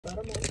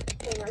about a month,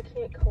 and I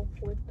can't cope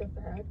with the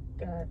fact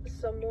that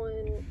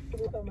someone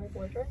who my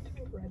boyfriend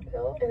turned red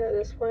pill, and at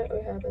this point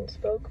we haven't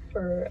spoke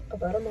for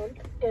about a month,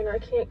 and I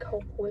can't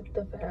cope with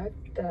the fact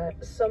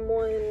that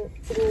someone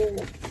who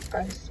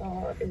I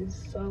saw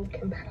is so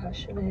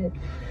compassionate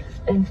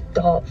and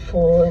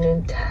thoughtful and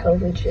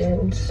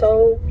intelligent,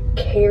 so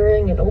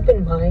caring and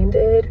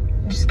open-minded,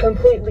 just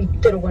completely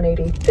did a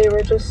 180. They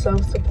were just so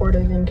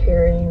supportive and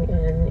caring,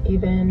 and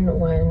even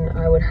when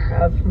I would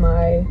have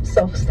my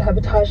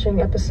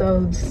self-sabotaging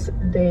episodes,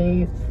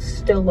 they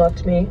still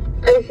loved me.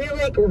 I feel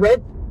like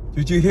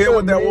Did you hear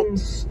what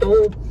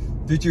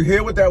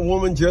that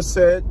woman just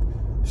said?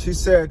 She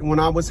said, when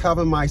I was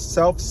having my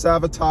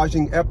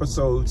self-sabotaging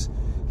episodes,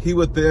 he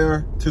was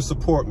there to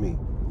support me.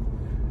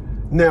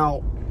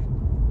 Now,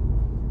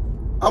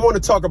 I want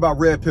to talk about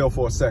Red Pill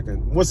for a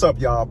second. What's up,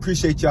 y'all?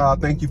 Appreciate y'all.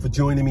 Thank you for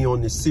joining me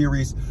on this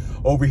series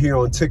over here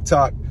on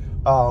TikTok.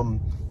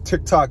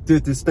 TikTok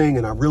did this thing,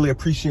 and I really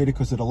appreciate it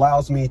because it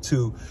allows me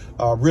to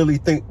really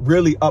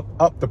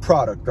up the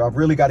product. I've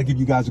really got to give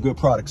you guys a good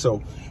product.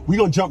 So we're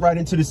going to jump right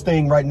into this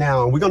thing right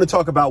now, and we're going to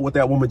talk about what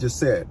that woman just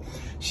said.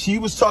 She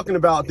was talking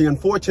about the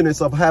unfortunates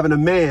of having a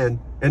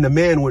man, and the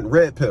man went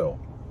red pill.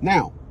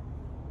 Now,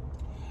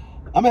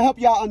 I'm going to help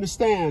y'all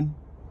understand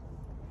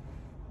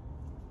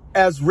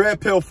as Red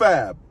Pill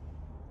Fab.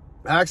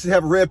 I actually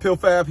have a Red Pill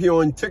Fab here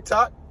on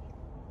TikTok.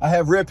 I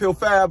have Red Pill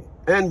Fab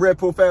and Red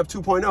Pill Fab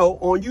 2.0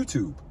 on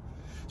YouTube.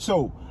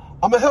 So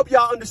I'm gonna help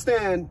y'all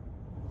understand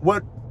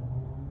what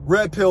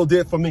Red Pill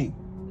did for me.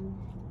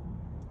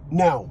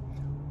 Now,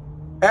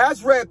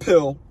 as Red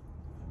Pill,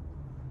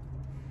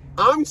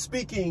 I'm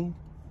speaking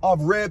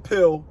of Red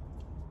Pill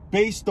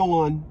based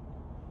on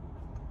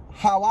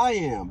how I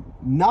am,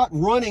 not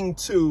running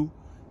to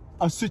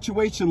a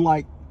situation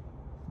like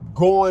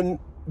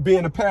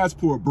being a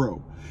passport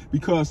bro,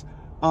 because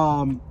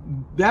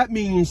that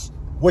means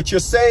what you're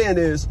saying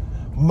is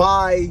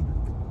the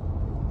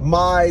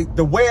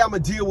way I'm gonna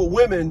deal with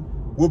women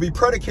will be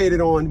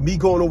predicated on me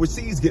going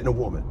overseas getting a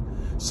woman.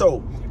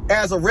 So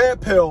as a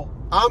Red Pill,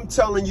 I'm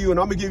telling you, and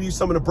I'm gonna give you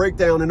some of the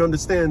breakdown and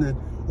understanding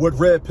what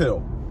Red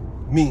Pill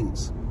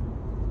means.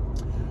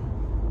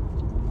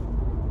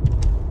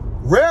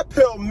 Red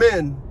Pill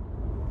men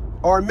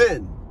are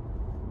men.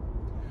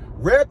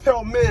 Red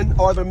Pill men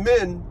are the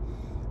men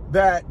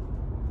that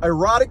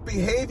erotic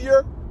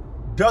behavior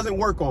doesn't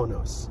work on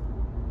us.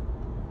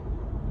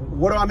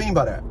 What do I mean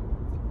by that?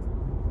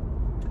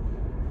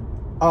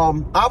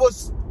 I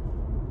was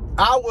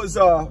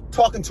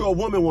talking to a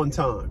woman one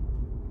time,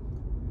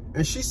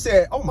 and she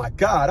said, "Oh my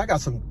God, I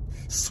got some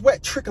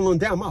sweat trickling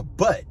down my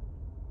butt."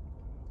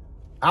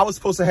 I was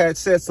supposed to have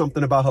said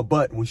something about her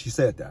butt when she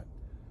said that.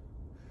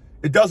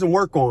 It doesn't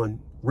work on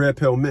Red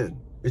Pill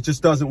men. It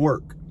just doesn't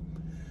work.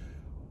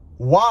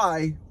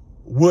 Why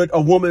would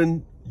a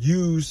woman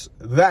use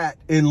that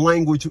in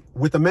language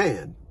with a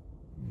man?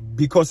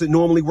 Because it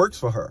normally works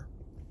for her.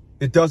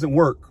 It doesn't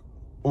work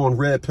on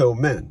Red Pill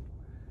men.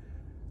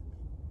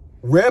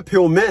 Red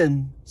Pill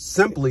men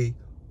simply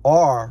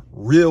are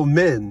real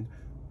men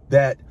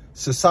that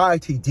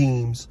society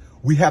deems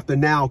we have to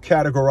now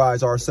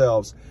categorize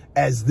ourselves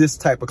as this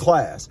type of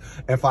class.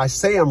 If I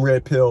say I'm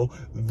Red Pill,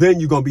 then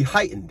you're going to be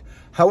heightened.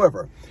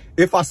 However,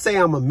 if I say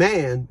I'm a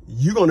man,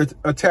 you're going to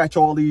attach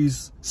all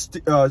these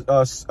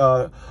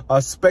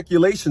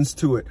speculations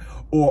to it,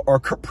 or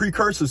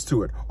precursors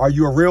to it. Are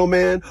you a real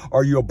man?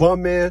 Are you a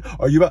bum man?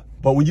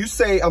 But when you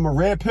say I'm a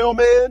Red Pill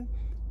man,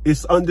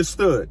 it's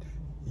understood.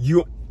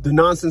 The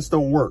nonsense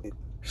don't work.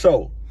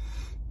 So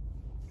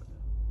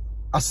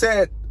I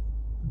said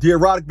the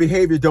erotic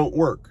behavior don't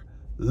work.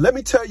 Let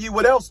me tell you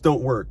what else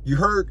don't work. You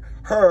heard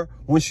her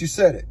when she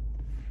said it.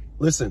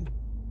 Listen.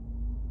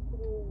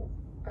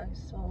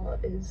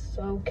 Is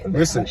so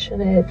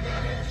compassionate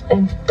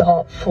and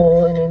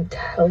thoughtful and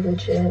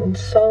intelligent,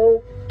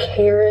 so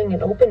caring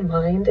and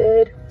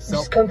open-minded,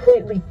 just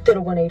completely did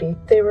a 180.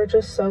 They were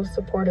just so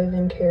supportive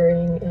and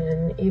caring,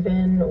 and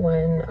even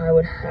when I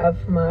would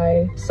have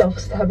my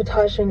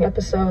self-sabotaging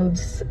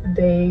episodes,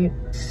 they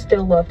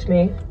still loved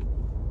me.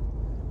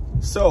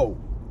 So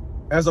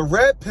as a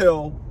Red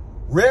Pill,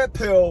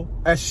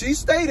 as she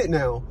stated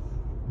now,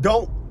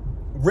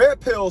 Red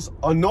Pills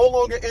are no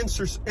longer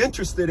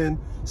interested in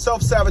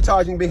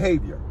self-sabotaging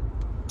behavior,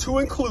 to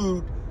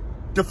include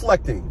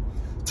deflecting,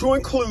 to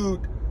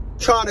include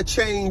trying to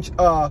change,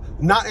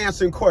 not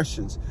answering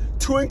questions,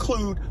 to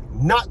include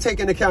not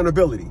taking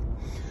accountability.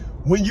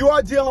 When you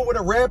are dealing with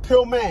a Red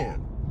Pill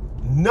man,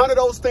 none of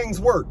those things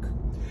work.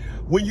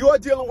 When you are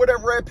dealing with a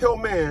Red Pill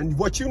man,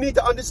 what you need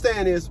to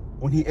understand is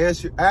when he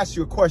asks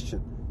you a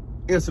question,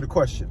 answer the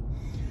question.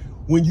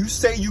 When you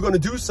say you're going to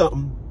do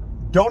something,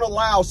 don't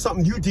allow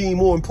something you deem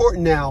more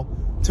important now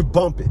to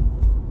bump it.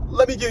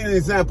 Let me give you an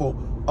example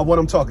of what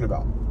I'm talking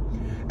about.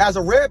 As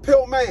a Red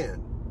Pill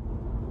man,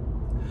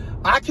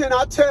 I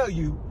cannot tell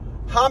you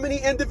how many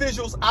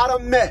individuals I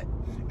done met,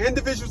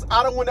 individuals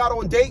I done went out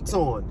on dates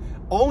on,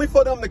 only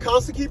for them to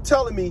constantly keep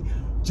telling me,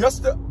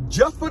 just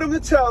for them to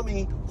tell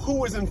me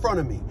who is in front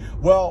of me.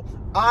 Well,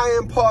 I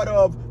am part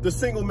of the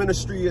single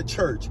ministry at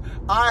church.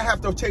 I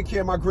have to take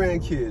care of my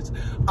grandkids.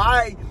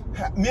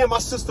 Me and my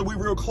sister, we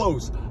real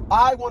close.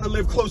 I want to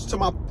live close to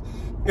my,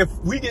 if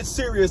we get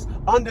serious,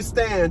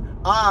 understand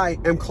I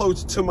am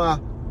close to my,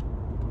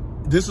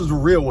 this is a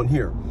real one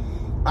here.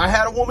 I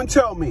had a woman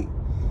tell me,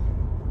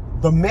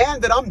 the man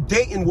that I'm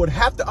dating would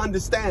have to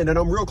understand that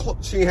I'm real close.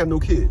 She ain't have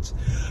no kids.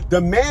 The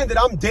man that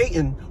I'm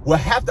dating will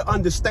have to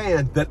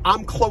understand that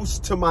I'm close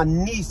to my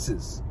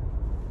nieces.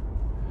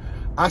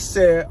 I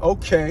said,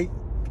 okay,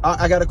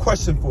 I got a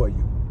question for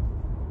you.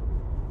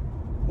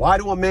 Why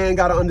do a man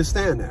got to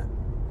understand that?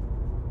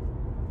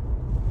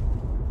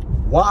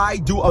 Why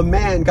do a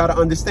man got to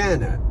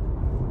understand that?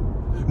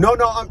 No,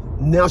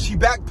 now she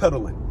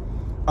backpedaling.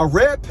 A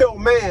red pill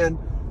man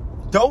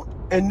don't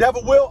and never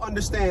will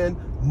understand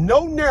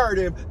no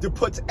narrative that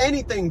puts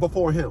anything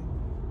before him.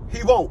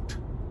 He won't.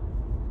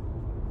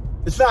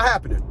 It's not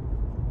happening.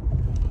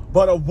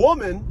 But a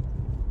woman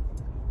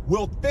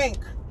will think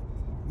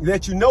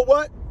that, you know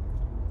what?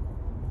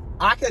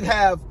 I can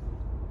have,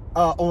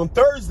 on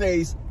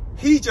Thursdays,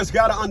 he just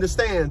got to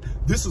understand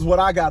this is what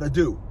I got to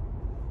do.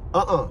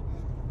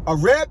 A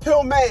red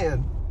pill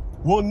man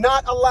will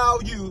not allow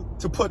you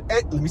to put,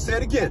 let me say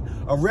it again.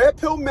 A red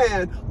pill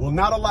man will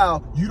not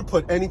allow you to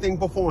put anything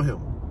before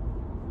him.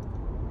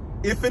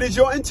 If it is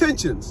your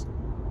intentions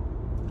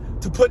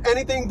to put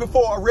anything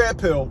before a red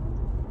pill,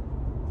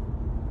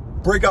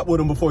 break up with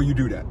him before you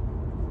do that.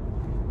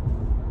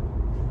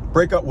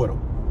 Break up with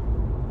him.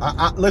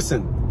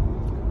 Listen,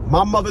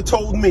 my mother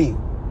told me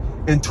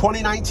in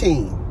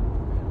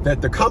 2019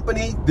 that the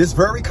company, this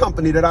very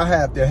company that I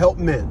have to help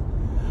men,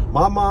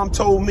 my mom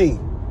told me,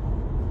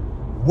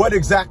 what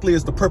exactly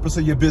is the purpose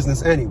of your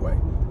business anyway?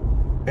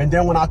 And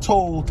then when I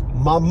told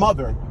my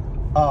mother,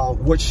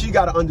 what she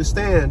got to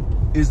understand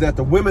is that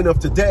the women of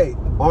today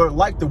aren't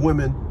like the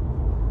women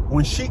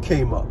when she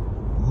came up.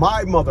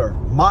 My mother,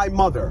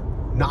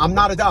 now I'm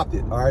not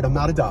adopted, all right? I'm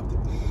not adopted.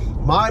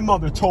 My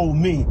mother told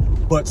me,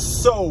 but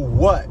so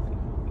what?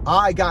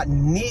 I got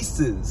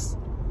nieces,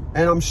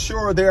 and I'm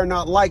sure they're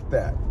not like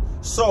that.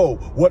 So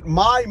what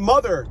my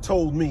mother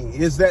told me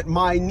is that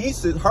my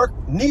nieces, her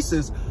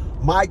nieces,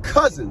 my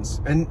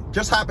cousins, and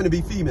just happen to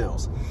be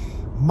females.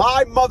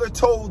 My mother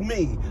told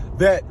me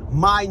that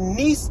my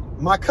niece,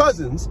 my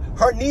cousins,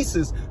 her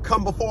nieces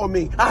come before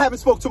me. I haven't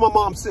spoke to my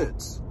mom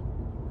since.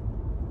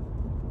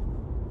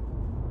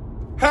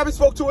 Haven't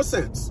spoke to her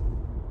since.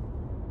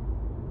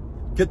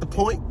 Get the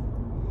point?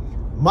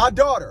 My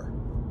daughter,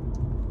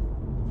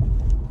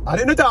 I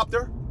didn't adopt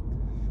her.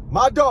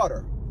 My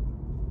daughter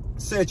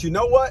said, you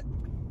know what?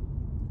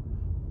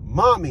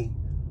 Mommy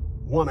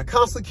want to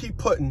constantly keep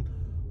putting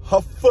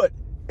her foot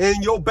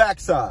in your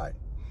backside.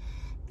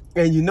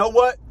 And you know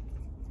what?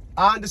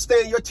 I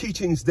understand your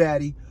teachings,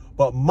 Daddy,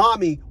 but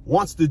Mommy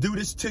wants to do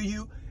this to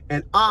you,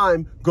 and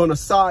I'm going to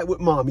side with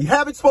Mommy.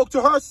 Haven't spoke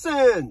to her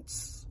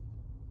since.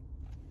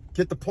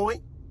 Get the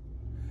point?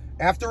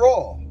 After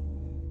all,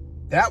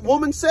 that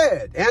woman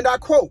said, and I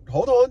quote,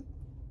 hold on,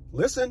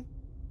 listen.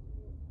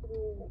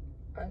 Who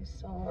I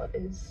saw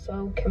is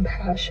so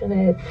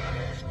compassionate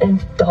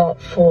and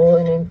thoughtful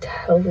and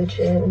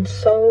intelligent and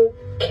so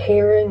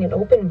caring and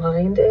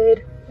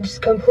open-minded.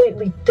 Just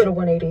completely did a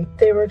 180.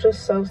 They were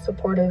just so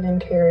supportive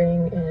and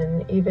caring,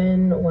 and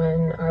even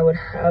when I would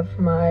have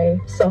my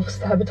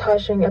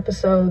self-sabotaging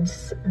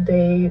episodes,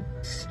 they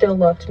still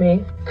loved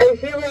me. I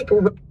feel like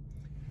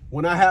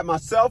when I had my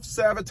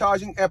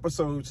self-sabotaging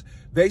episodes,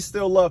 they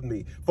still loved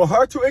me. For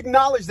her to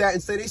acknowledge that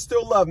and say they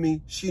still love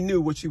me, she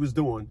knew what she was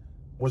doing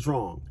was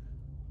wrong.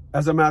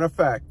 As a matter of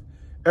fact,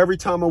 every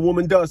time a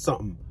woman does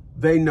something,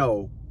 they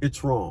know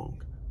it's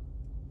wrong.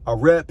 A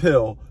red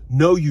pill,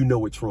 know you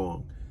know it's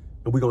wrong,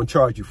 and we're going to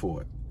charge you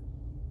for it.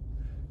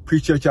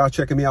 Appreciate y'all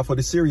checking me out for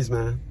the series,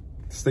 man.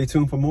 Stay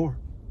tuned for more.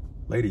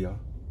 Later, y'all.